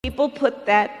People put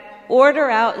that order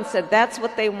out and said that's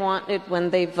what they wanted when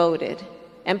they voted.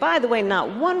 And by the way,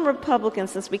 not one Republican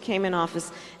since we came in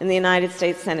office in the United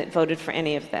States Senate voted for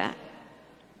any of that.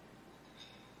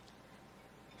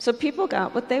 So people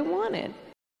got what they wanted.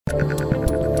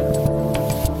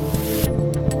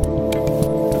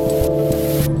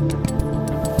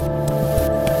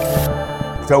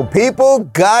 So people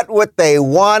got what they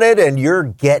wanted, and you're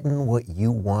getting what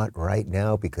you want right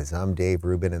now, because I'm Dave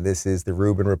Rubin, and this is the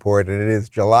Rubin Report, and it is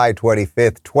July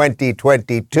 25th,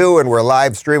 2022, and we're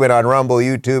live streaming on Rumble,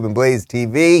 YouTube, and Blaze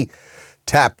TV.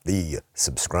 Tap the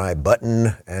subscribe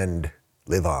button and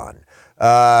live on.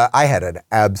 I had an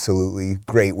absolutely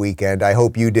great weekend. I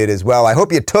hope you did as well. I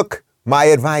hope you took my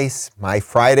advice, my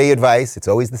Friday advice. It's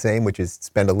always the same, which is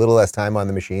spend a little less time on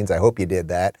the machines. I hope you did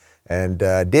that and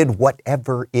did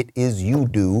whatever it is you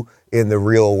do in the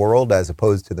real world as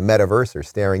opposed to the metaverse or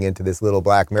staring into this little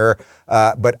black mirror.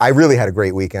 But I really had a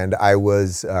great weekend. I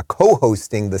was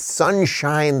co-hosting the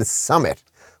Sunshine Summit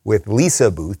with Lisa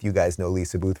Booth. You guys know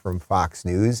Lisa Booth from Fox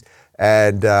News.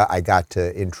 And I got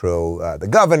to intro the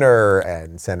governor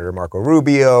and Senator Marco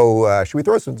Rubio. Should we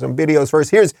throw some videos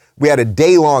first? We had a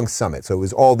day-long summit. So it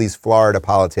was all these Florida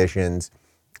politicians.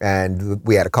 And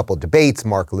we had a couple of debates.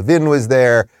 Mark Levin was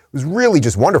there. It was really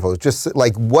just wonderful. It's just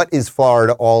like, what is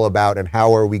Florida all about and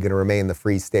how are we going to remain the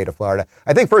free state of Florida?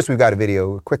 I think first we've got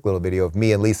a quick little video of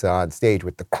me and Lisa on stage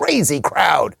with the crazy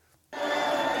crowd.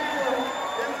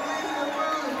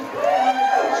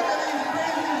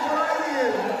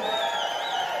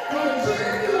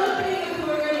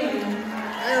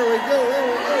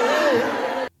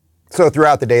 So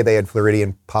throughout the day, they had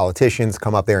Floridian politicians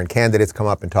come up there and candidates come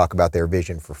up and talk about their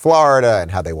vision for Florida and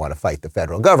how they want to fight the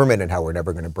federal government and how we're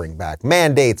never going to bring back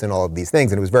mandates and all of these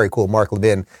things. And it was very cool. Mark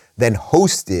Levin then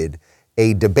hosted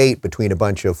a debate between a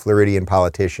bunch of Floridian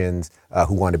politicians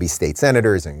who want to be state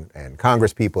senators and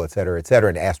Congress people, et cetera,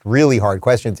 and asked really hard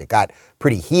questions. It got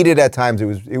pretty heated at times.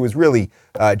 It was really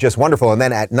just wonderful. And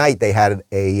then at night, they had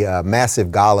a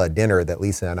massive gala dinner that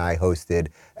Lisa and I hosted.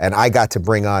 And I got to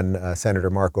bring on Senator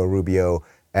Marco Rubio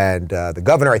and the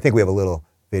governor. I think we have a little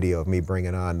video of me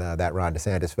bringing on that Ron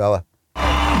DeSantis fella.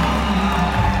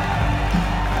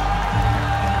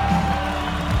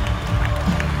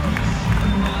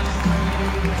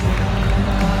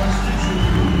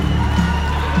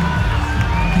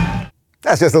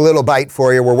 That's just a little bite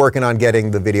for you. We're working on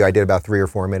getting the video. I did about 3 or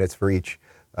 4 minutes for each,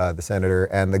 the senator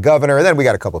and the governor. And then we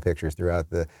got a couple pictures throughout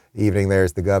the evening.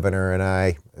 There's the governor and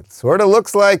I. It sort of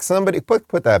looks like somebody, put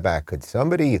that back.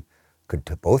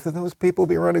 Could both of those people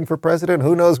be running for president?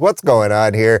 Who knows what's going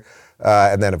on here?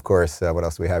 And then, of course, what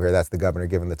else do we have here? That's the governor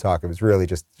giving the talk. It was really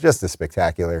just a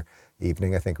spectacular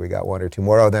evening. I think we got 1 or 2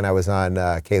 more. Oh, then I was on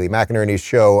Kayleigh McInerney's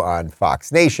show on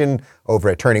Fox Nation over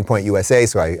at Turning Point USA.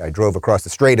 So I drove across the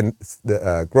state in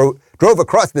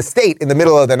the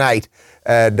middle of the night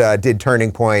and did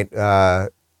Turning Point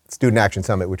Student Action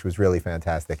Summit, which was really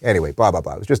fantastic. Anyway, blah, blah,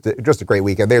 blah. It was just a great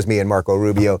weekend. There's me and Marco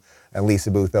Rubio and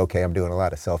Lisa Booth. Okay, I'm doing a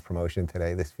lot of self-promotion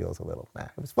today. This feels a little, it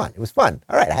was fun. It was fun.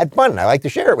 All right, I had fun. I like to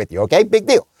share it with you, okay? Big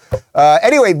deal.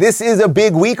 Anyway, this is a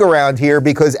big week around here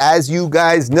because, as you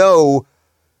guys know,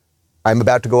 I'm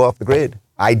about to go off the grid.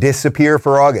 I disappear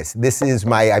for August. This is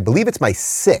I believe it's my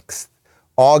 6th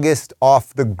August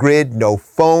off the grid. No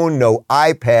phone, no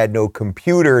iPad, no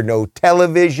computer, no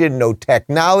television, no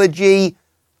technology.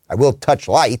 I will touch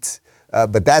lights,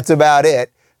 but that's about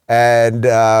it. And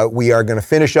we are going to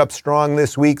finish up strong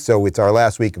this week. So it's our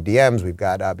last week of DMs. We've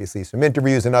got obviously some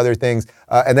interviews and other things.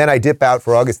 And then I dip out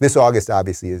for August. This August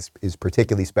obviously is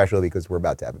particularly special because we're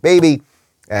about to have a baby.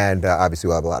 And obviously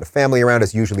we'll have a lot of family around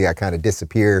us. Usually I kind of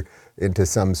disappear into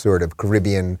some sort of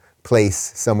Caribbean place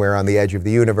somewhere on the edge of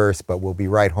the universe, but we'll be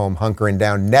right home hunkering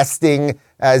down, nesting,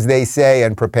 as they say,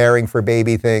 and preparing for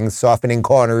baby things, softening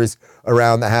corners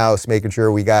around the house, making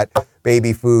sure we got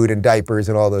baby food and diapers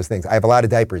and all those things. I have a lot of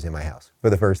diapers in my house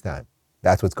for the first time.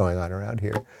 That's what's going on around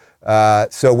here.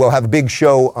 So we'll have a big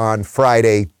show on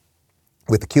Friday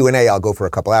with the Q&A. I'll go for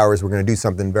a couple hours. We're going to do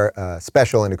something very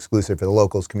special and exclusive for the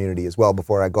locals community as well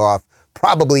before I go off,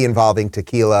 probably involving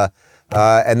tequila.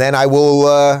 And then I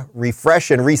will refresh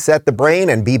and reset the brain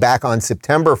and be back on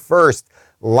September 1st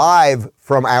live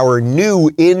from our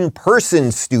new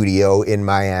in-person studio in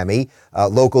Miami.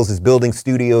 Locals is building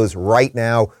studios right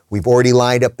now. We've already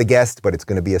lined up the guests, but it's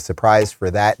going to be a surprise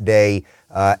for that day.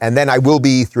 And then I will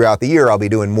be, throughout the year, I'll be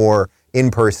doing more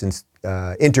in-person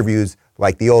interviews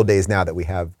like the old days now that we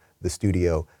have the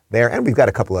studio there. And we've got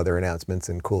a couple other announcements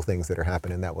and cool things that are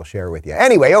happening that we'll share with you.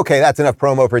 Anyway, okay, that's enough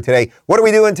promo for today. What are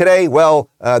we doing today? Well,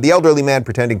 the elderly man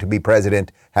pretending to be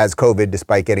president has COVID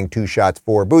despite getting 2 shots,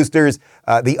 4 boosters.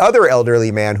 The other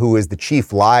elderly man who is the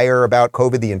chief liar about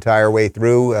COVID the entire way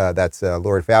through, that's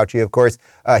Lord Fauci, of course,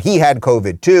 he had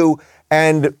COVID too.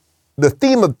 And the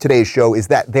theme of today's show is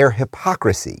that their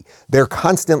hypocrisy, their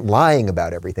constant lying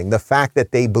about everything, the fact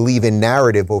that they believe in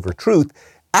narrative over truth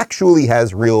actually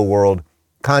has real world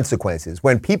consequences.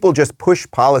 When people just push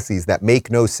policies that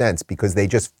make no sense because they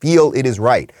just feel it is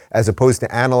right, as opposed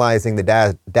to analyzing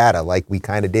the data like we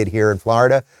kind of did here in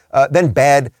Florida, then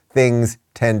bad things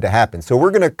tend to happen. So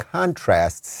we're going to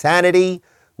contrast sanity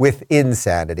with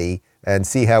insanity and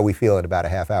see how we feel in about a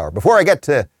half hour. Before I get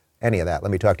to any of that,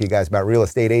 let me talk to you guys about Real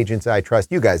Estate Agents I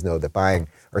Trust. You guys know that buying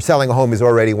or selling a home is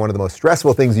already one of the most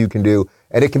stressful things you can do,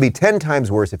 and it can be 10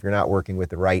 times worse if you're not working with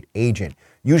the right agent.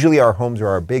 Usually our homes are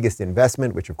our biggest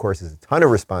investment, which of course is a ton of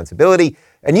responsibility,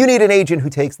 and you need an agent who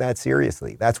takes that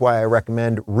seriously. That's why I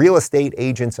recommend Real Estate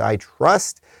Agents I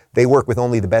Trust. They work with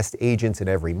only the best agents in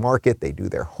every market. They do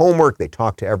their homework. They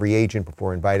talk to every agent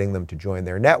before inviting them to join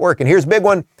their network. And here's a big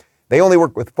one. They only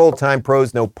work with full-time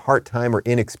pros, no part-time or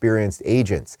inexperienced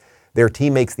agents. Their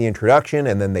team makes the introduction,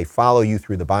 and then they follow you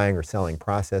through the buying or selling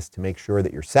process to make sure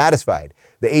that you're satisfied.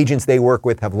 The agents they work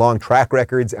with have long track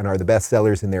records and are the best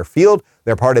sellers in their field.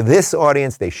 They're part of this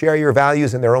audience. They share your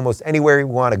values, and they're almost anywhere you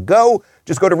want to go.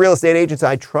 Just go to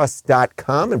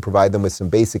realestateagentsitrust.com and provide them with some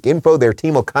basic info. Their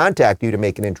team will contact you to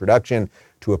make an introduction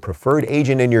to a preferred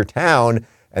agent in your town,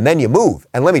 and then you move.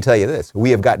 And let me tell you this,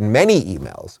 we have gotten many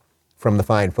emails from the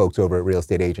fine folks over at Real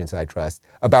Estate Agents I Trust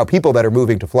about people that are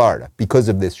moving to Florida because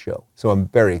of this show. So I'm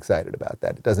very excited about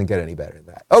that. It doesn't get any better than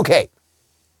that. Okay,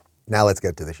 now let's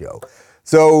get to the show.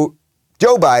 So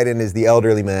Joe Biden is the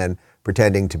elderly man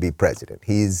pretending to be president.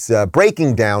 He's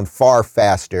breaking down far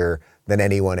faster than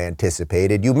anyone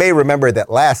anticipated. You may remember that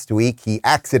last week he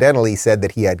accidentally said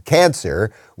that he had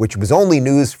cancer, which was only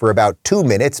news for about 2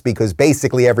 minutes because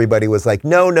basically everybody was like,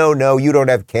 no, you don't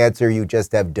have cancer, you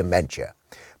just have dementia.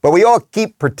 But we all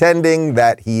keep pretending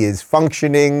that he is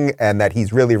functioning and that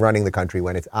he's really running the country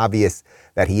when it's obvious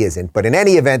that he isn't. But in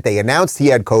any event, they announced he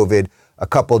had COVID a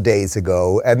couple days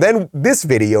ago. And then this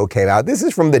video came out. This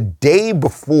is from the day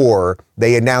before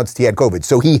they announced he had COVID.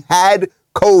 So he had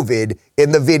COVID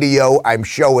in the video I'm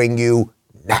showing you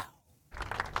now.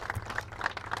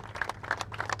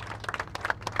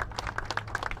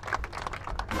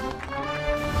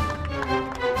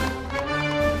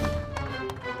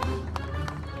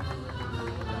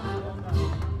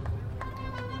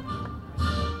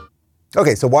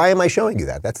 Okay, so why am I showing you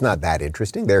that? That's not that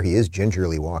interesting. There he is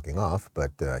gingerly walking off, but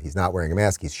he's not wearing a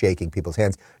mask. He's shaking people's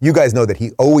hands. You guys know that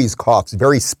he always coughs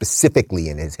very specifically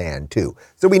in his hand, too.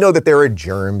 So we know that there are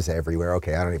germs everywhere.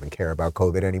 Okay, I don't even care about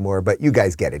COVID anymore, but you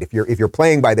guys get it. If you're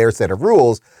playing by their set of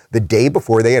rules, the day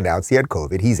before they announced he had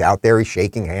COVID, he's out there, he's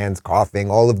shaking hands, coughing,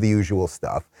 all of the usual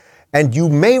stuff. And you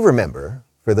may remember,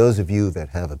 for those of you that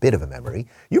have a bit of a memory,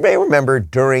 you may remember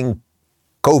during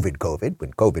COVID,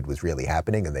 when COVID was really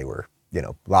happening and they were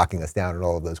locking us down and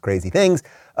all of those crazy things,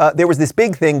 there was this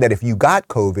big thing that if you got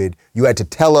COVID, you had to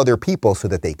tell other people so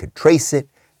that they could trace it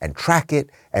and track it.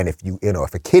 And if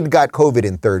if a kid got COVID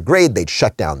in 3rd grade, they'd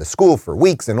shut down the school for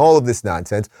weeks and all of this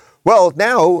nonsense. Well,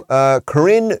 now,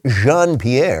 Karine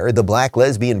Jean-Pierre, the black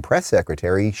lesbian press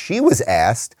secretary, she was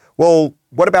asked, well,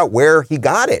 what about where he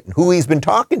got it and who he's been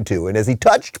talking to and has he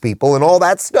touched people and all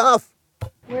that stuff?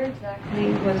 Where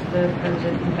exactly was the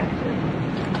president infected?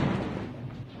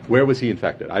 Where was he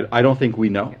infected? I don't think we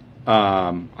know.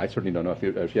 I certainly don't know if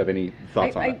you have any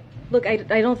thoughts on that. Look, I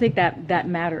don't think that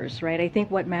matters, right? I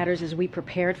think what matters is we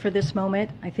prepared for this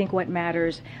moment. I think what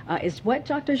matters is what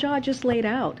Dr. Jha just laid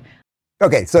out.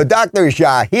 Okay, so Dr.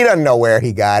 Jha, he doesn't know where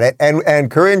he got it. And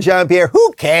Karine Jean-Pierre,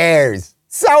 who cares?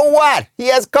 So what? He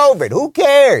has COVID. Who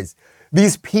cares?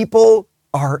 These people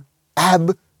are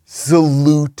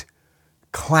absolute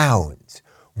clowns.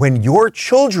 When your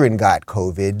children got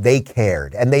COVID, they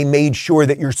cared and they made sure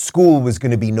that your school was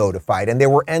going to be notified and there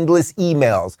were endless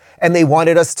emails and they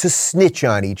wanted us to snitch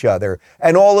on each other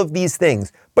and all of these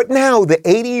things. But now the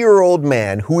 80-year-old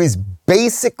man who is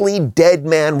basically dead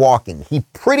man walking, he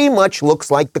pretty much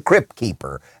looks like the Crypt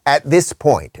Keeper at this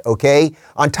point, okay?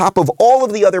 On top of all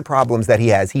of the other problems that he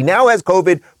has, he now has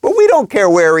COVID, but we don't care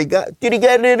where he got. Did he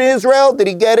get it in Israel? Did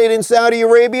he get it in Saudi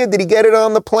Arabia? Did he get it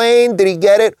on the plane? Did he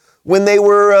get it when they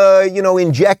were,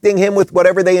 injecting him with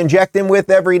whatever they inject him with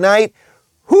every night?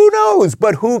 Who knows?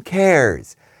 But who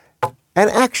cares? And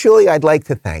actually, I'd like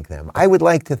to thank them. I would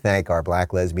like to thank our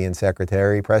black lesbian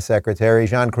secretary, press secretary,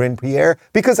 Jean-Corinne Pierre,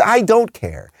 because I don't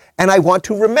care. And I want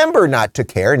to remember not to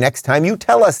care next time you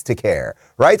tell us to care,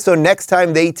 right? So next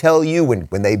time they tell you,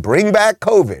 when they bring back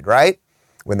COVID, right?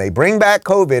 When they bring back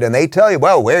COVID and they tell you,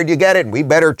 well, where'd you get it? And we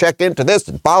better check into this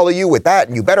and follow you with that.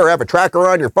 And you better have a tracker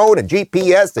on your phone and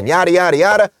GPS and yada, yada,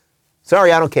 yada.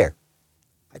 Sorry, I don't care.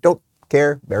 I don't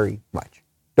care very much.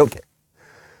 Don't care.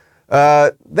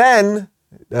 Then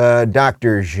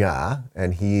Dr. Jha,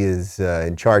 and he is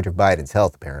in charge of Biden's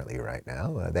health apparently right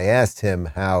now. They asked him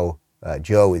how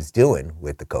Joe is doing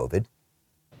with the COVID.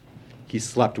 He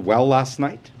slept well last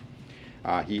night.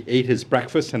 He ate his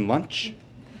breakfast and lunch.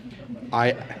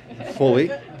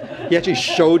 He actually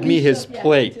showed me his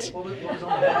plate.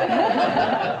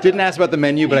 Didn't ask about the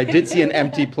menu, but I did see an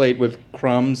empty plate with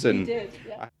crumbs and...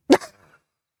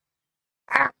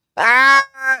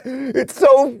 It's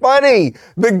so funny.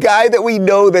 The guy that we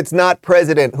know that's not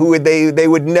president, who they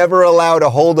would never allow to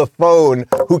hold a phone,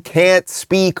 who can't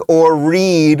speak or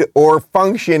read or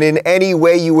function in any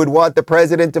way you would want the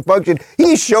president to function.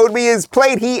 He showed me his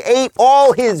plate. He ate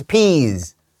all his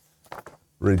peas.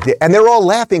 And they're all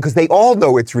laughing because they all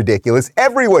know it's ridiculous.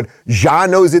 Everyone,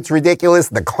 Jean knows it's ridiculous.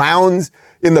 The clowns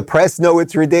in the press know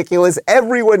it's ridiculous.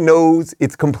 Everyone knows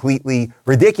it's completely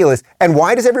ridiculous. And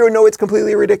why does everyone know it's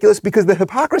completely ridiculous? Because the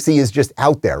hypocrisy is just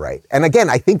out there, right? And again,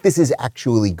 I think this is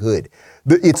actually good.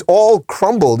 It's all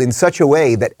crumbled in such a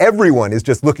way that everyone is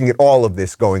just looking at all of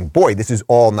this going, boy, this is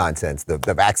all nonsense. The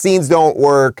vaccines don't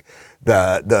work.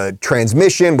 The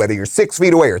transmission, whether you're 6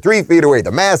 feet away or 3 feet away,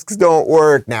 the masks don't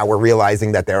work. Now we're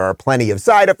realizing that there are plenty of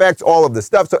side effects, all of the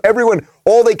stuff. So everyone,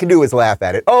 all they can do is laugh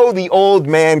at it. Oh, the old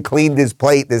man cleaned his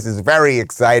plate. This is very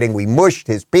exciting. We mushed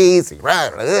his peas,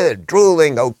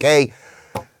 drooling, okay.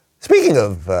 Speaking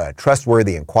of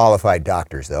trustworthy and qualified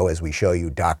doctors, though, as we show you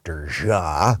Dr.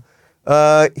 Jha,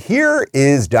 here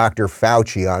is Dr.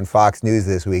 Fauci on Fox News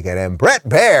this weekend, and Bret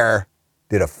Baier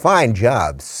did a fine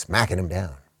job smacking him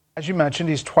down. As you mentioned,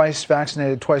 he's twice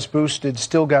vaccinated, twice boosted,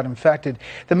 still got infected.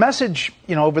 The message,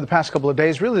 over the past couple of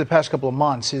days, really the past couple of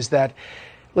months, is that,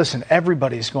 listen,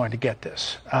 everybody's going to get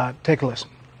this. Take a listen.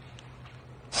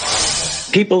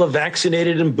 People are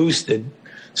vaccinated and boosted.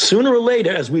 Sooner or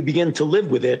later, as we begin to live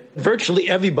with it, virtually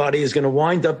everybody is going to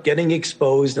wind up getting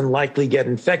exposed and likely get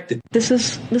infected. This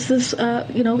is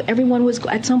everyone was,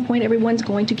 at some point, everyone's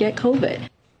going to get COVID.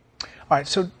 All right,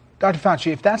 so Dr.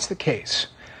 Fauci, if that's the case,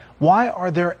 why are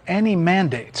there any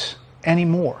mandates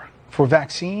anymore for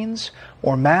vaccines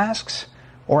or masks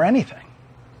or anything?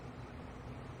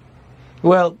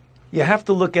 Well, you have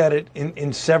to look at it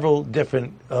in several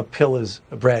different pillars,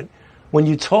 Brett. When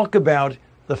you talk about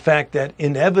the fact that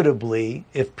inevitably,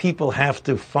 if people have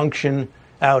to function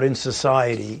out in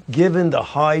society, given the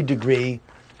high degree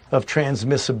of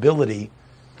transmissibility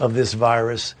of this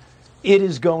virus, it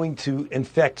is going to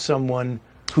infect someone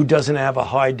who doesn't have a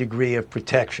high degree of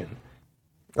protection.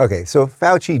 Okay, so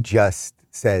Fauci just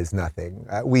says nothing.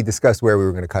 We discussed where we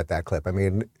were going to cut that clip. I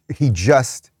mean, he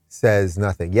just says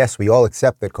nothing. Yes, we all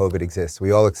accept that COVID exists.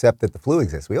 We all accept that the flu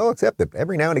exists. We all accept that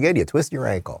every now and again you twist your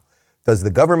ankle. Does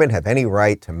the government have any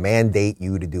right to mandate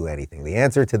you to do anything? The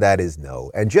answer to that is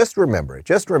no. And just remember it.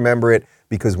 Just remember it,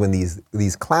 because when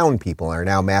these clown people are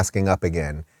now masking up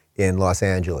again in Los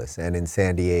Angeles and in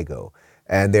San Diego,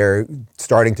 and they're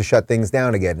starting to shut things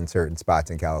down again in certain spots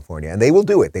in California. And they will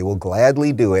do it. They will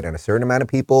gladly do it. And a certain amount of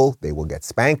people, they will get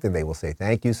spanked and they will say,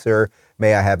 thank you, sir.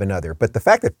 May I have another? But the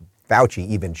fact that Fauci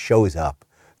even shows up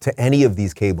to any of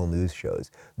these cable news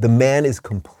shows, the man is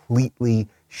completely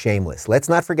shameless. Let's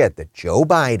not forget that Joe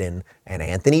Biden and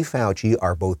Anthony Fauci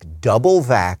are both double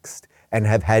vaxxed and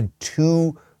have had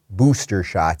 2 booster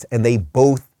shots, and they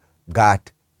both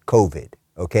got COVID.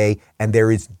 Okay, and there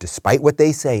is, despite what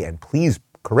they say, and please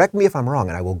correct me if I'm wrong,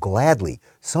 and I will gladly,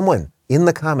 someone in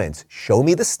the comments, show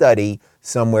me the study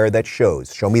somewhere that show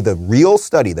me the real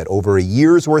study that over a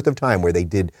year's worth of time where they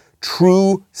did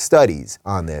true studies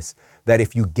on this, that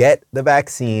if you get the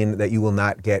vaccine, that you will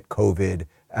not get COVID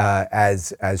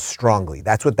as strongly.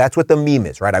 That's what the meme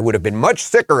is, right? I would have been much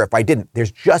sicker if I didn't.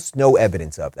 There's just no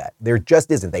evidence of that. There just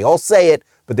isn't. They all say it,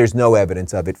 but there's no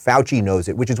evidence of it. Fauci knows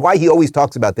it, which is why he always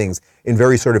talks about things in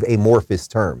very sort of amorphous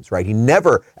terms, right? He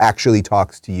never actually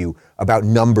talks to you about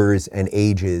numbers and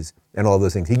ages and all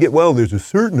those things. There's a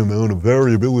certain amount of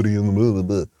variability in the blah,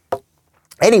 blah, blah.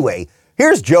 Anyway,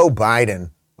 here's Joe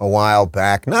Biden a while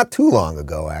back, not too long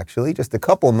ago, actually, just a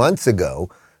couple months ago,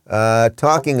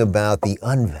 talking about the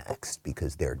unvaxxed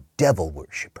because they're devil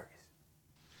worshippers.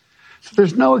 So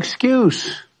there's no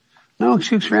excuse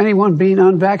for anyone being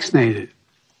unvaccinated.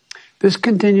 This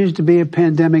continues to be a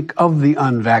pandemic of the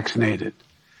unvaccinated.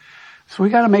 So we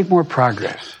got to make more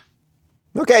progress.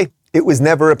 Okay, it was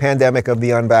never a pandemic of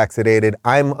the unvaccinated.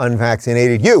 I'm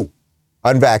unvaccinated. You,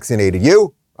 unvaccinated.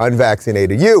 You,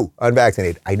 unvaccinated. You,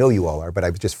 unvaccinated. I know you all are, but I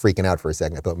was just freaking out for a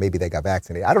second. I thought maybe they got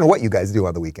vaccinated. I don't know what you guys do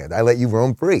on the weekend. I let you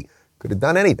roam free. Could have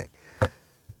done anything.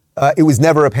 It was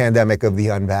never a pandemic of the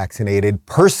unvaccinated.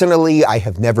 Personally, I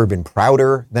have never been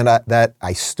prouder than that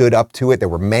I stood up to it. There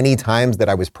were many times that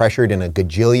I was pressured in a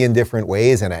gajillion different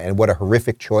ways, and what a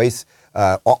horrific choice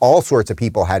all sorts of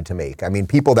people had to make. I mean,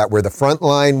 people that were the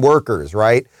frontline workers,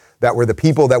 right? That were the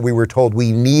people that we were told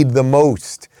we need the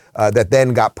most, that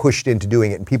then got pushed into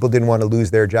doing it, and people didn't want to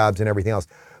lose their jobs and everything else.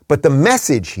 But the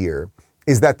message here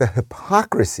is that the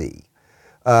hypocrisy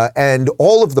and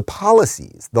all of the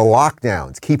policies, the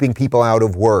lockdowns, keeping people out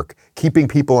of work, keeping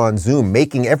people on Zoom,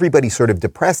 making everybody sort of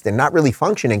depressed and not really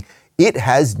functioning, it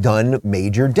has done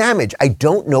major damage. I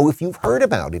don't know if you've heard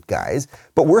about it, guys,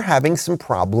 but we're having some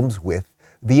problems with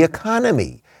the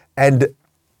economy. And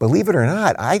believe it or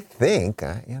not, I think,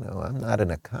 I'm not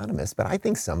an economist, but I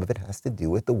think some of it has to do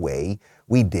with the way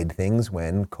we did things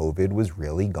when COVID was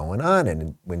really going on.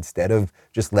 And instead of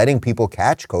just letting people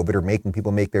catch COVID or making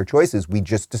people make their choices, we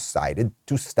just decided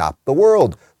to stop the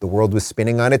world. The world was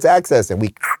spinning on its axis and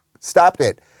we stopped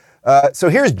it. So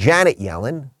here's Janet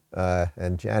Yellen.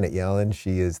 And Janet Yellen,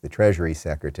 she is the Treasury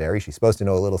Secretary. She's supposed to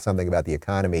know a little something about the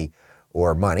economy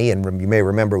or money. And you may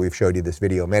remember we've showed you this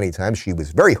video many times. She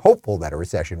was very hopeful that a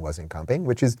recession wasn't coming,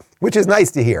 which is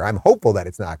nice to hear. I'm hopeful that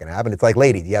it's not going to happen. It's like,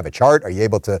 lady, do you have a chart? Do you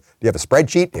have a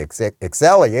spreadsheet,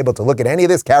 Excel? Are you able to look at any of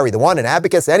this? Carry the one, an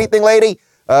abacus, anything, lady?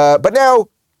 But now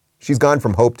she's gone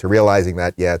from hope to realizing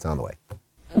that, yeah, it's on the way.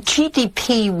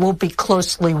 GDP will be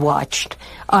closely watched.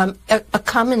 A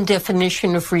common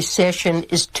definition of recession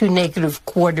is 2 negative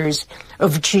quarters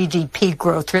of GDP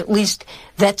growth, or at least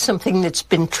that's something that's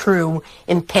been true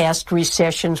in past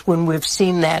recessions. When we've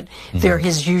seen that, there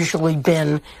has usually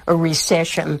been a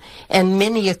recession. And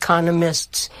many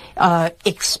economists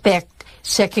expect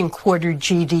second quarter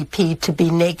GDP to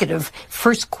be negative.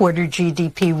 First quarter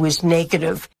GDP was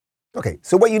negative. Okay,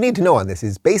 so what you need to know on this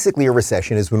is basically a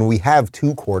recession is when we have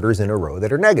 2 quarters in a row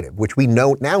that are negative, which we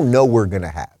now know we're going to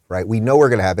have, right? We know we're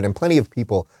going to have it, and plenty of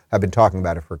people have been talking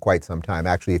about it for quite some time.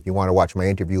 Actually, if you want to watch my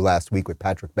interview last week with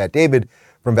Patrick Bet-David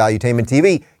from Valuetainment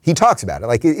TV, he talks about it.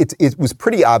 Like, it was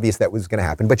pretty obvious that was going to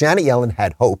happen, but Janet Yellen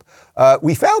had hope.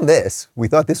 We found this. We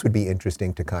thought this would be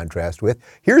interesting to contrast with.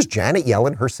 Here's Janet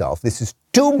Yellen herself. This is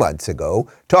 2 months ago,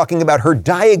 talking about her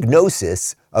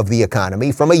diagnosis of the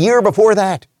economy from a year before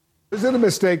that. Is it a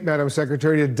mistake, Madam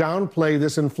Secretary, to downplay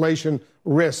this inflation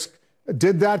risk?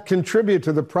 Did that contribute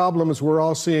to the problems we're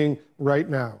all seeing right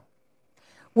now?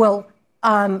 Well,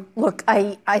 look,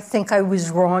 I think I was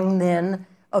wrong then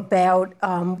about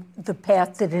the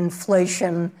path that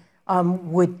inflation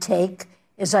would take.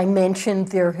 As I mentioned,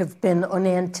 there have been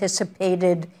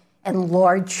unanticipated and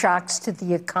large shocks to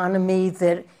the economy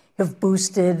that have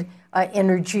boosted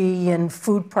energy and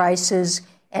food prices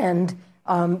and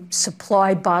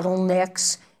supply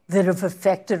bottlenecks that have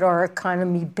affected our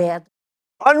economy badly.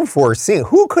 Unforeseen.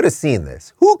 Who could have seen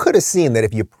this? Who could have seen that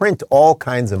if you print all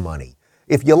kinds of money,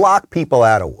 if you lock people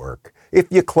out of work, if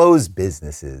you close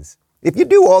businesses, if you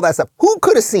do all that stuff, who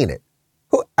could have seen it?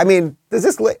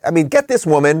 Get this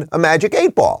woman a magic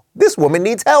 8-ball. This woman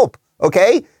needs help,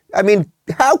 okay? I mean,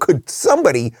 how could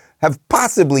somebody have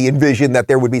possibly envisioned that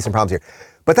there would be some problems here?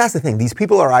 But that's the thing. These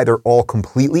people are either all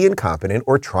completely incompetent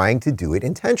or trying to do it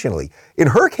intentionally. In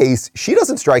her case, she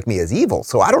doesn't strike me as evil,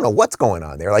 so I don't know what's going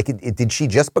on there. Like, did she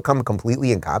just become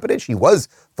completely incompetent? She was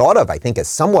thought of, I think, as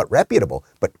somewhat reputable,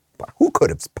 but who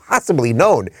could have possibly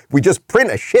known if we just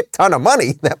print a shit ton of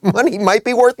money, that money might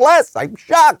be worth less? I'm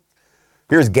shocked.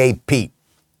 Here's Gay Pete.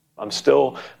 I'm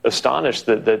still astonished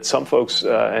that some folks,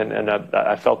 and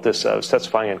I felt this, I was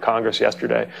testifying in Congress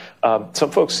yesterday, some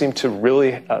folks seem to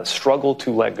really struggle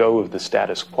to let go of the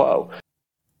status quo.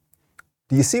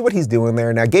 Do you see what he's doing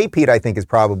there? Now, Gay Pete, I think, is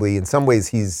probably, in some ways,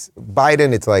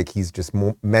 Biden, it's like he's just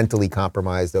mentally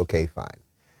compromised. Okay, fine.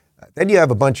 Then you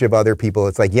have a bunch of other people.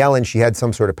 It's like Yellen, she had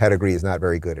some sort of pedigree, is not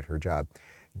very good at her job.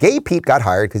 Gay Pete got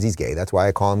hired because he's gay. That's why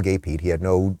I call him Gay Pete. He had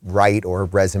no right or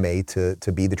resume to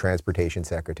be the transportation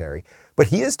secretary. But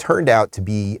he has turned out to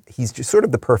be, he's just sort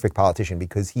of the perfect politician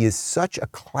because he is such a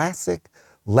classic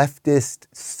leftist,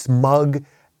 smug,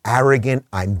 arrogant,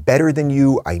 I'm better than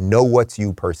you, I know what's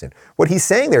you person. What he's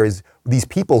saying there is these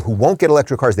people who won't get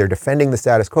electric cars, they're defending the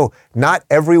status quo. Not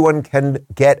everyone can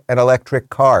get an electric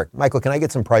car. Michael, can I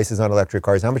get some prices on electric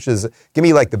cars? How much give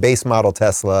me like the base model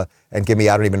Tesla and give me,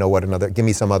 I don't even know what give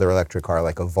me some other electric car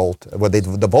like a Volt. Well,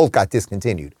 the Volt got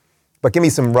discontinued. But give me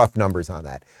some rough numbers on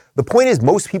that. The point is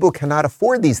most people cannot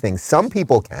afford these things. Some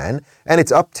people can, and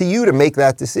it's up to you to make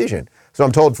that decision. So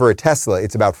I'm told for a Tesla,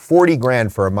 it's about 40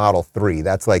 grand for a Model 3.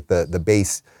 That's like the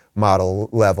base model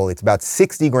level. It's about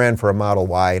 60 grand for a Model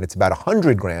Y, and it's about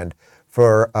 100 grand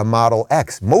for a Model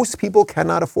X. Most people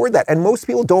cannot afford that. And most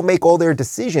people don't make all their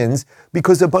decisions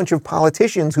because a bunch of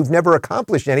politicians who've never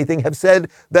accomplished anything have said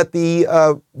that the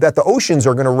oceans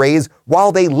are going to raise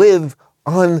while they live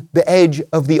on the edge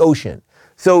of the ocean.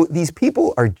 So these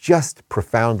people are just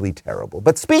profoundly terrible.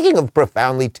 But speaking of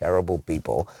profoundly terrible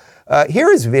people, here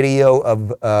is video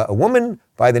of a woman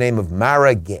by the name of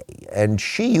Mara Gay. And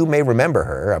you may remember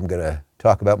her. I'm going to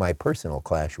talk about my personal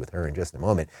clash with her in just a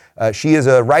moment. She is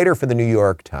a writer for the New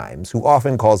York Times who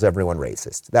often calls everyone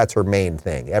racist. That's her main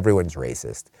thing. Everyone's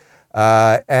racist.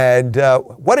 And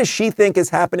what does she think is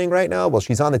happening right now? Well,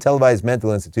 she's on the televised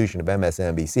mental institution of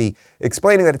MSNBC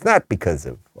explaining that it's not because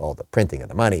of all the printing of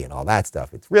the money and all that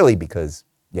stuff. It's really because,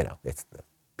 it's the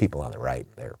people on the right.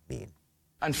 They're mean.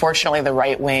 Unfortunately, the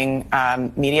right-wing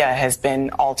media has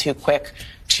been all too quick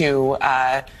to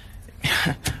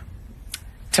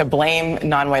blame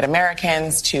non-white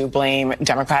Americans, to blame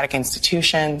democratic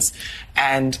institutions.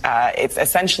 And it's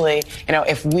essentially,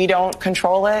 if we don't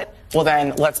control it, well,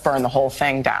 then let's burn the whole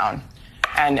thing down.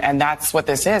 And that's what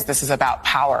this is. This is about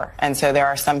power. And so there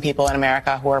are some people in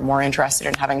America who are more interested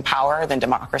in having power than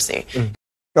democracy.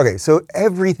 Okay, so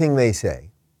everything they say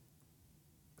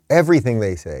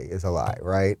is a lie,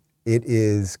 right? It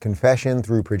is confession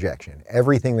through projection.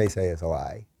 Everything they say is a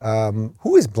lie.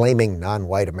 Who is blaming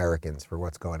non-white Americans for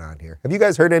what's going on here? Have you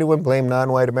guys heard anyone blame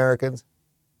non-white Americans?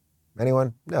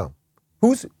 Anyone? No.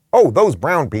 Those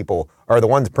brown people are the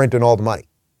ones printing all the money.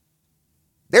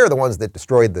 They're the ones that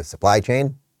destroyed the supply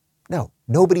chain. No,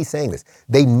 nobody's saying this.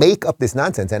 They make up this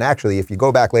nonsense. And actually, if you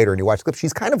go back later and you watch the clip,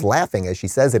 she's kind of laughing as she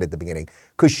says it at the beginning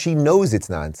because she knows it's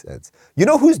nonsense. You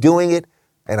know who's doing it?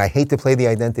 And I hate to play the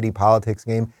identity politics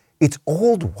game. It's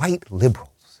old white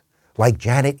liberals like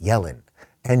Janet Yellen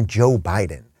and Joe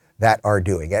Biden that are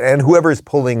doing it, and whoever's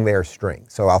pulling their string.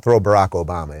 So I'll throw Barack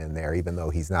Obama in there, even though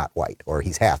he's not white, or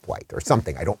he's half white, or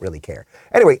something. I don't really care.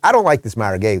 Anyway, I don't like this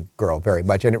Mara Gay girl very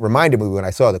much, and it reminded me when I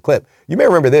saw the clip. You may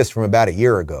remember this from about a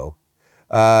year ago.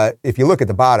 If you look at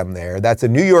the bottom there, that's a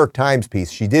New York Times piece.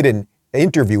 She did an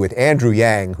interview with Andrew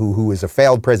Yang, who is a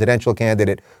failed presidential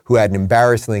candidate who had an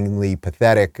embarrassingly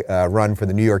pathetic run for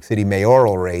the New York City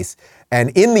mayoral race.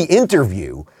 And in the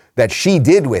interview that she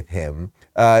did with him,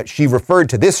 she referred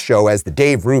to this show as the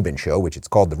Dave Rubin Show, which it's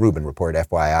called the Rubin Report,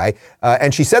 FYI.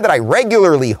 And she said that I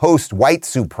regularly host white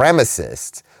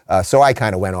supremacists. So I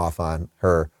kind of went off on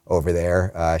her over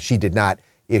there. She did not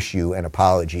issue an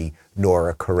apology nor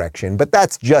a correction, but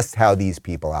that's just how these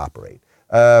people operate.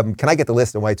 Can I get the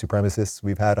list of white supremacists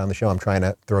we've had on the show? I'm trying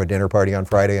to throw a dinner party on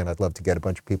Friday, and I'd love to get a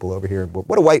bunch of people over here.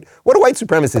 What do white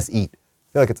supremacists eat?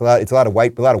 I feel like it's a lot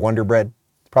of Wonder Bread.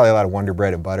 It's probably a lot of Wonder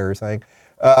Bread and butter or something.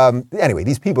 Anyway,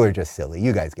 these people are just silly.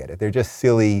 You guys get it. They're just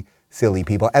silly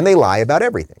people, and they lie about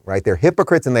everything, right? They're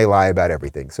hypocrites and they lie about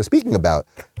everything. So speaking about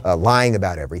lying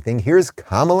about everything, here's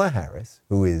Kamala Harris,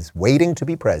 who is waiting to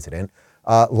be president,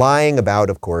 lying about,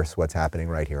 of course, what's happening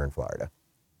right here in Florida.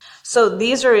 So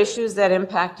these are issues that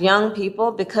impact young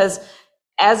people because,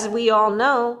 as we all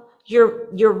know,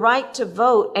 your right to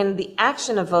vote and the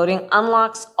action of voting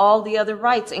unlocks all the other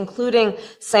rights, including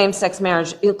same-sex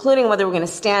marriage, including whether we're going to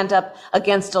stand up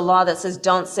against a law that says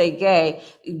don't say gay,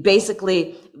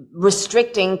 basically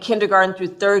restricting kindergarten through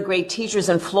third grade teachers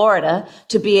in Florida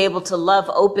to be able to love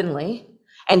openly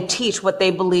and teach what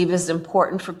they believe is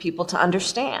important for people to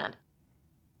understand.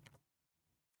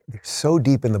 They're so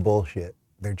deep in the bullshit.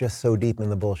 They're just so deep in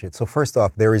the bullshit. So first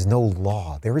off, there is no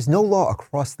law. There is no law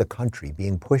across the country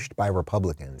being pushed by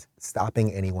Republicans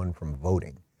stopping anyone from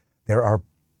voting. There are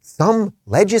some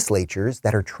legislatures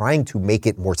that are trying to make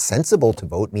it more sensible to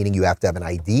vote, meaning you have to have an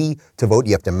ID to vote.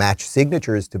 You have to match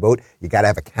signatures to vote. You got to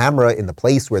have a camera in the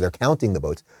place where they're counting the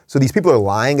votes. So these people are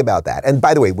lying about that. And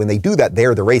by the way, when they do that,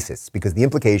 they're the racists, because the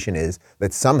implication is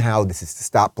that somehow this is to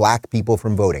stop black people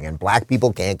from voting, and black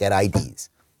people can't get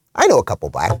IDs. I know a couple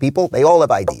black people. They all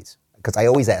have IDs because I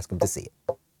always ask them to see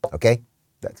it. Okay?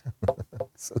 That's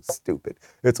so stupid.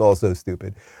 It's all so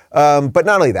stupid. But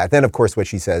not only that, then of course what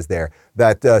she says there,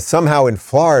 that somehow in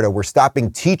Florida we're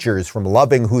stopping teachers from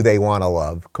loving who they want to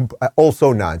love.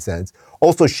 Also nonsense.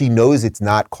 Also, she knows it's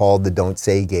not called the Don't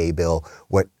Say Gay bill.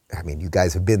 You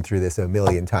guys have been through this a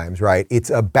million times, right? It's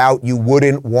about you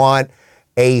wouldn't want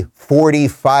a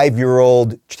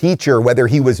 45-year-old teacher, whether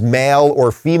he was male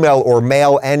and female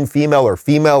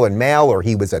and male, or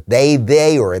he was a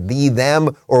they, or a thee,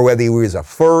 them, or whether he was a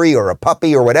furry or a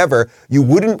puppy or whatever, you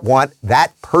wouldn't want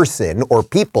that person or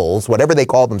peoples, whatever they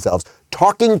call themselves,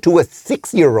 talking to a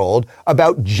 6-year-old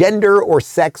about gender or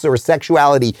sex or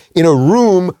sexuality in a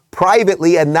room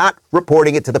privately and not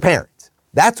reporting it to the parents.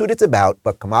 That's what it's about,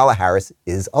 but Kamala Harris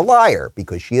is a liar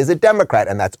because she is a Democrat,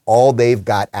 and that's all they've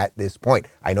got at this point.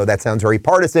 I know that sounds very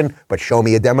partisan, but show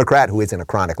me a Democrat who isn't a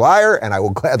chronic liar, and I will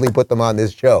gladly put them on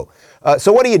this show.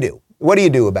 So what do you do? What do you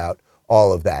do about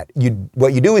all of that?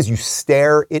 What you do is you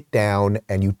stare it down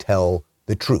and you tell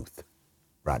the truth.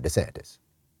 Ron DeSantis.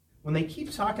 When they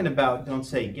keep talking about don't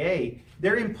say gay,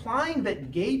 they're implying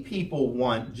that gay people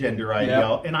want gender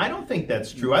ideology. And I don't think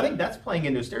that's true. I think that's playing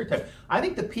into a stereotype. I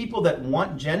think the people that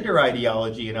want gender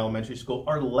ideology in elementary school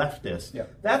are leftists.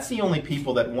 That's the only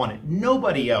people that want it.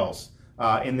 Nobody else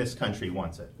in this country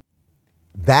wants it.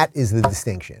 That is the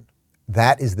distinction.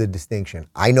 That is the distinction.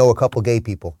 I know a couple gay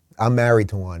people. I'm married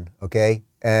to one, okay?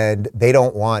 And they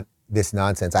don't want this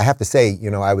nonsense. I have to say,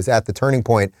 I was at the Turning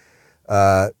Point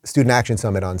Student Action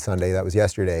Summit on Sunday, that was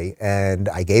yesterday, and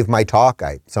I gave my talk.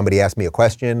 Somebody asked me a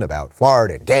question about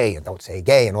Florida and gay and don't say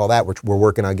gay and all that. We're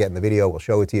working on getting the video. We'll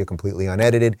show it to you completely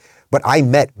unedited. But I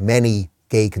met many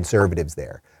gay conservatives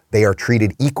there. They are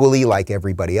treated equally like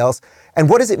everybody else. And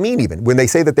what does it mean even when they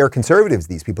say that they're conservatives,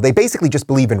 these people? They basically just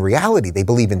believe in reality. They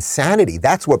believe in sanity.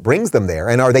 That's what brings them there.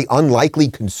 And are they unlikely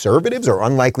conservatives or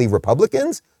unlikely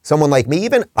Republicans? Someone like me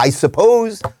even? I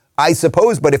suppose,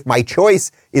 but if my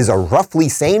choice is a roughly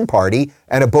sane party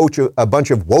and a bunch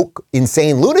of woke,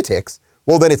 insane lunatics,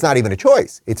 well, then it's not even a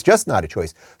choice. It's just not a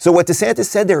choice. So what DeSantis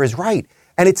said there is right.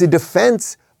 And it's a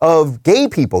defense of gay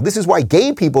people. This is why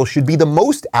gay people should be the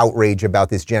most outraged about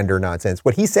this gender nonsense.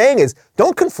 What he's saying is,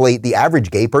 don't conflate the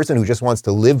average gay person who just wants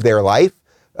to live their life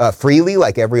freely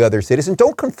like every other citizen.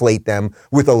 Don't conflate them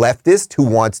with a leftist who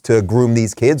wants to groom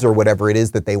these kids or whatever it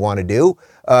is that they want to do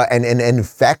and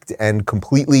infect and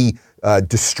completely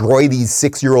destroy these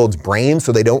 6-year-olds' brains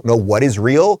so they don't know what is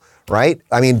real, right?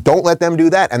 I mean, don't let them do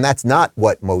that. And that's not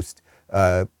what most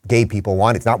gay people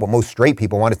want. It's not what most straight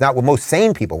people want. It's not what most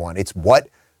sane people want. It's what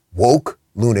woke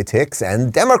lunatics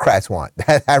and Democrats want.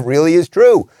 That really is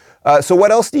true. So what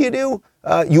else do?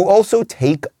 You also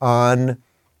take on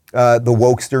the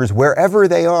wokesters wherever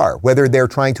they are, whether they're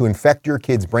trying to infect your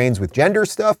kids' brains with gender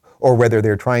stuff or whether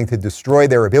they're trying to destroy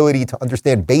their ability to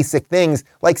understand basic things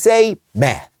like, say,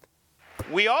 math.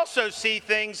 We also see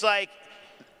things like,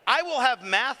 I will have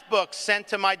math books sent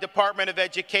to my Department of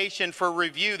Education for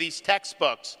review, these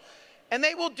textbooks, and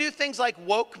they will do things like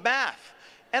woke math.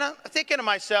 And I'm thinking to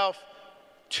myself,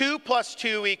 2 +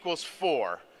 2 =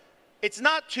 4. It's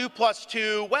not 2 +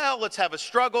 2, well, let's have a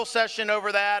struggle session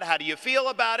over that. How do you feel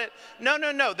about it?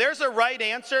 No. There's a right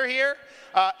answer here,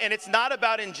 and it's not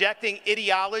about injecting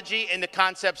ideology into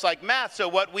concepts like math. So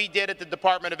what we did at the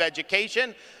Department of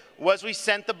Education was we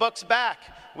sent the books back.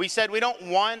 We said we don't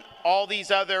want all these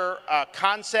other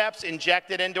concepts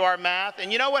injected into our math.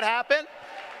 And you know what happened?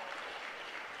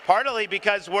 Partly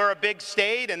because we're a big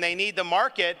state and they need the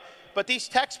market, but these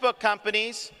textbook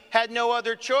companies had no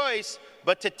other choice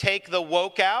but to take the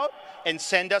woke out and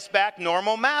send us back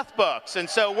normal math books. And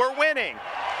so we're winning.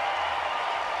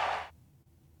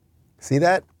 See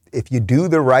that? If you do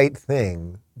the right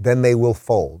thing, then they will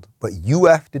fold. But you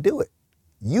have to do it.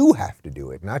 You have to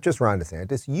do it. Not just Ron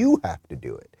DeSantis. You have to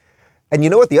do it. And you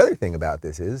know what the other thing about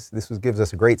this is? Gives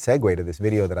us a great segue to this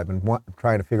video that I've been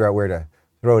trying to figure out where to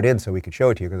throw it in so we could show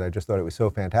it to you because I just thought it was so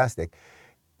fantastic.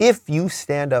 If you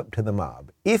stand up to the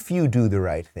mob, if you do the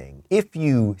right thing, if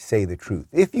you say the truth,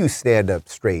 if you stand up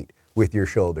straight with your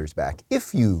shoulders back,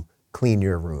 if you clean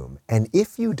your room, and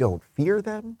if you don't fear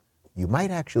them, you might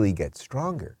actually get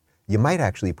stronger. You might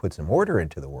actually put some order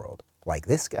into the world, like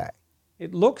this guy.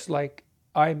 It looks like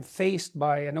I'm faced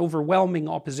by an overwhelming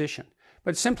opposition,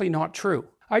 but it's simply not true.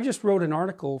 I just wrote an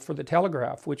article for The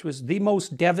Telegraph, which was the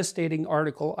most devastating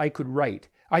article I could write.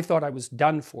 I thought I was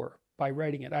done for by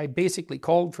writing it. I basically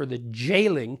called for the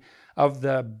jailing of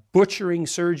the butchering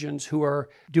surgeons who are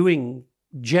doing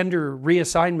gender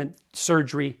reassignment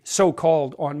surgery,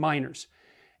 so-called, on minors.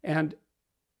 And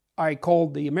I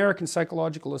called the American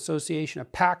Psychological Association a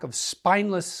pack of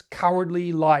spineless,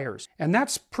 cowardly liars. And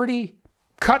that's pretty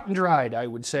cut and dried, I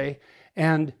would say.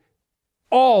 And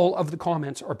all of the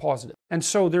comments are positive. And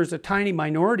so there's a tiny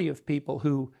minority of people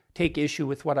who take issue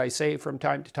with what I say from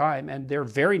time to time, and they're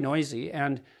very noisy,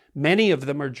 and many of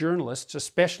them are journalists,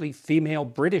 especially female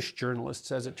British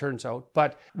journalists, as it turns out.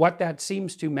 But what that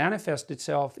seems to manifest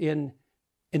itself in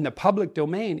the public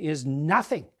domain is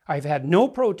nothing I've had no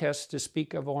protests to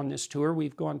speak of on this tour.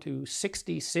 We've gone to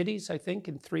 60 cities, I think,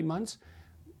 in 3 months.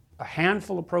 A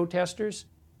handful of protesters.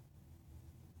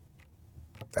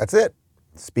 That's it.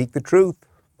 Speak the truth.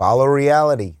 Follow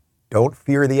reality. Don't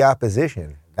fear the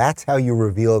opposition. That's how you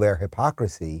reveal their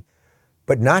hypocrisy.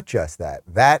 But not just that.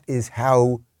 That is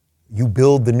how you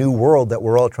build the new world that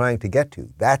we're all trying to get to.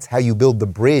 That's how you build the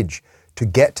bridge to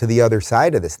get to the other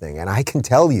side of this thing. And I can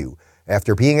tell you,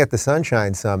 after being at the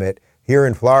Sunshine Summit here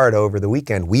in Florida over the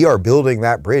weekend, we are building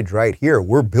that bridge right here.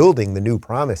 We're building the new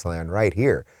promised land right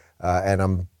here. And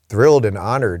I'm thrilled and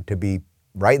honored to be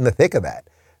right in the thick of that.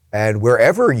 And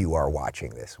wherever you are watching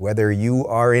this, whether you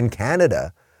are in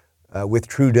Canada with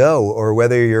Trudeau or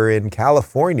whether you're in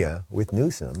California with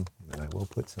Newsom, and I will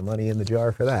put some money in the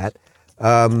jar for that,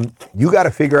 you got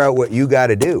to figure out what you got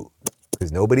to do,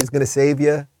 because nobody's going to save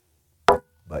you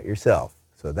but yourself.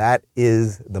 So that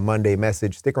is the Monday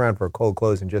message. Stick around for a cold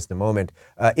close in just a moment.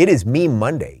 It is Meme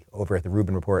Monday over at the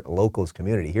Rubin Report Locals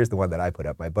community. Here's the one that I put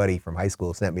up. My buddy from high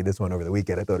school sent me this one over the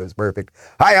weekend. I thought it was perfect.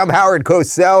 Hi, I'm Howard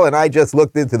Cosell, and I just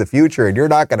looked into the future, and you're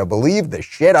not going to believe the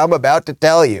shit I'm about to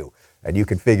tell you. And you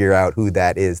can figure out who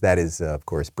that is. That is, of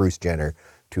course, Bruce Jenner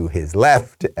to his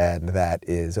left, and that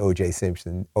is O.J.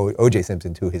 Simpson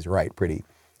to his right. Pretty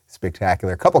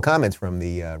spectacular. A couple comments from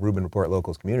the Rubin Report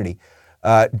Locals community.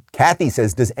 Kathy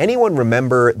says, does anyone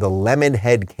remember the lemon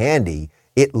head candy?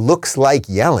 It looks like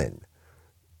Yellen.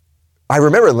 I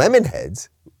remember lemon heads.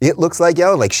 It looks like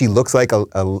Yellen. Like she looks like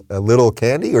a little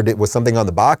candy, or was something on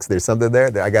the box? There's something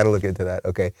there. I got to look into that.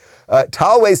 Okay.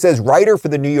 Talway says, writer for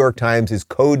the New York Times is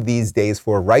code these days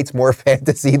for writes more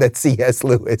fantasy than C.S.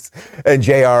 Lewis and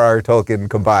J.R.R. Tolkien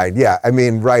combined. Yeah, I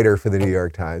mean, writer for the New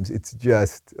York Times. It's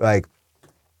just like,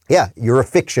 yeah, you're a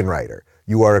fiction writer.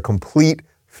 You are a complete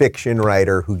fiction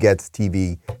writer who gets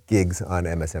TV gigs on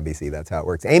MSNBC. That's how it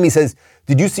works. Amy says,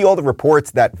 did you see all the reports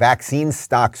that vaccine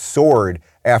stocks soared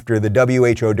after the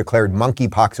WHO declared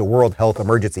monkeypox a world health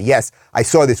emergency? Yes, I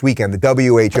saw this weekend.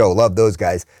 The WHO, love those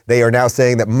guys. They are now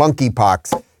saying that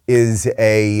monkeypox is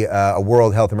a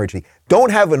world health emergency.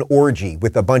 Don't have an orgy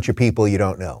with a bunch of people you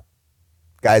don't know.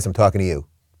 Guys, I'm talking to you.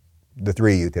 The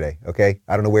three of you today, okay?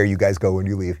 I don't know where you guys go when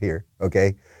you leave here,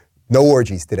 okay? No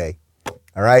orgies today,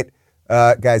 all right?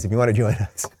 Guys, if you want to join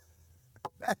us,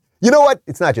 you know what?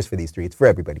 It's not just for these three. It's for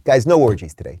everybody. Guys, no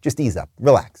orgies today. Just ease up.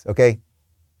 Relax, okay?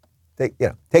 Take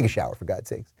a shower, for God's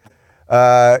sakes.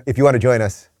 If you want to join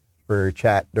us for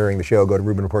chat during the show, go to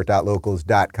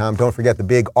rubinreport.locals.com. Don't forget the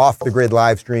big Off the Grid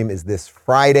live stream is this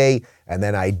Friday, and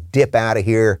then I dip out of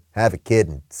here, have a kid,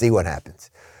 and see what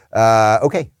happens.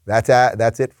 Okay,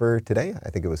 that's it for today. I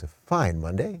think it was a fine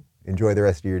Monday. Enjoy the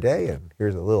rest of your day, and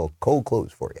here's a little cold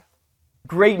close for you.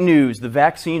 Great news, the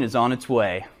vaccine is on its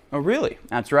way. Oh, really?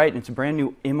 That's right, it's a brand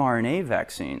new mRNA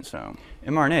vaccine, so.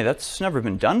 mRNA, that's never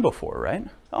been done before, right?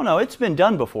 Oh no, it's been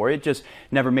done before, it just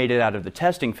never made it out of the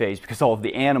testing phase because all of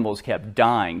the animals kept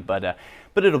dying, but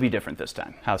it'll be different this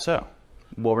time. How so?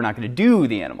 Well, we're not gonna do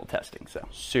the animal testing, so.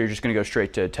 So you're just gonna go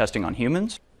straight to testing on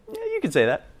humans? Yeah, you could say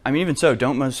that. I mean, even so,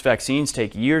 don't most vaccines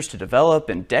take years to develop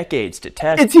and decades to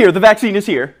test? It's here, the vaccine is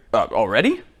here.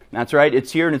 Already? That's right,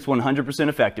 it's here and it's 100%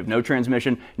 effective. No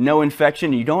transmission, no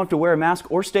infection, and you don't have to wear a mask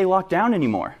or stay locked down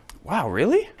anymore. Wow,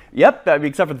 really? Yep,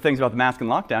 except for the things about the mask and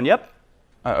lockdown, yep.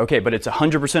 Okay, but it's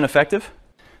 100% effective?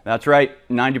 That's right,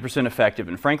 90% effective,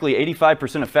 and frankly,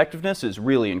 85% effectiveness is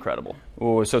really incredible.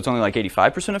 Oh, so it's only like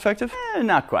 85% effective?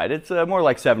 Not quite, it's more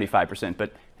like 75%,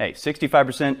 but hey,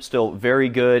 65% still very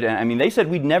good. And I mean, they said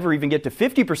we'd never even get to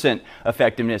 50%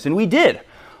 effectiveness, and we did,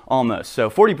 almost. So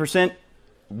 40%,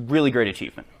 really great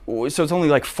achievement. So it's only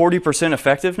like 40%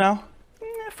 effective now?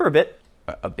 For a bit.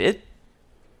 A bit?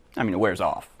 I mean, it wears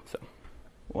off, so.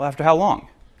 Well, after how long?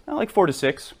 Like 4 to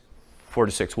 6. 4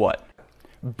 to 6 what?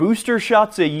 Booster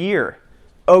shots a year.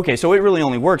 Okay, so it really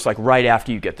only works like right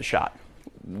after you get the shot.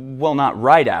 Well, not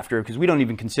right after, because we don't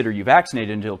even consider you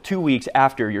vaccinated until 2 weeks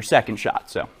after your second shot,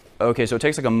 so. Okay, so it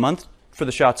takes like a month for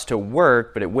the shots to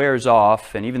work, but it wears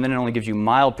off, and even then it only gives you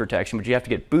mild protection, but you have to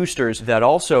get boosters that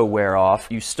also wear off.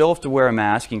 You still have to wear a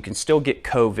mask, and you can still get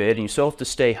COVID, and you still have to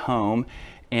stay home,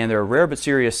 and there are rare but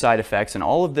serious side effects, and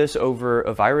all of this over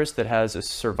a virus that has a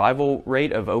survival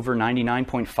rate of over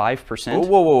 99.5%.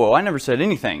 Whoa, I never said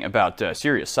anything about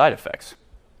serious side effects.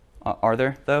 Are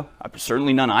there, though?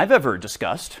 Certainly none I've ever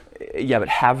discussed. Yeah, but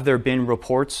have there been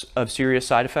reports of serious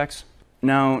side effects?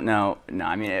 No,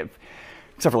 I mean,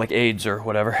 except for like AIDS or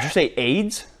whatever. Did you say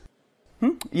AIDS?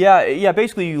 Yeah,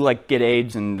 basically you like get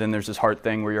AIDS and then there's this heart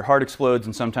thing where your heart explodes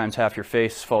and sometimes half your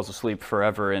face falls asleep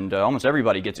forever, and almost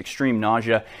everybody gets extreme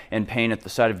nausea and pain at the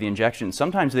site of the injection.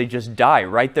 Sometimes they just die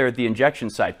right there at the injection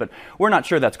site, but we're not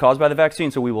sure that's caused by the vaccine,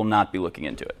 so we will not be looking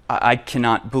into it. I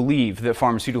cannot believe that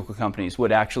pharmaceutical companies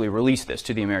would actually release this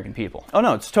to the American people. Oh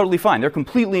no, it's totally fine. They're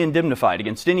completely indemnified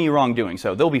against any wrongdoing,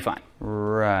 so they'll be fine.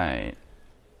 Right.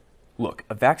 Look,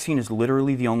 a vaccine is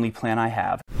literally the only plan I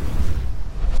have.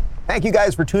 Thank you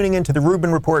guys for tuning into the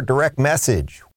Rubin Report Direct Message.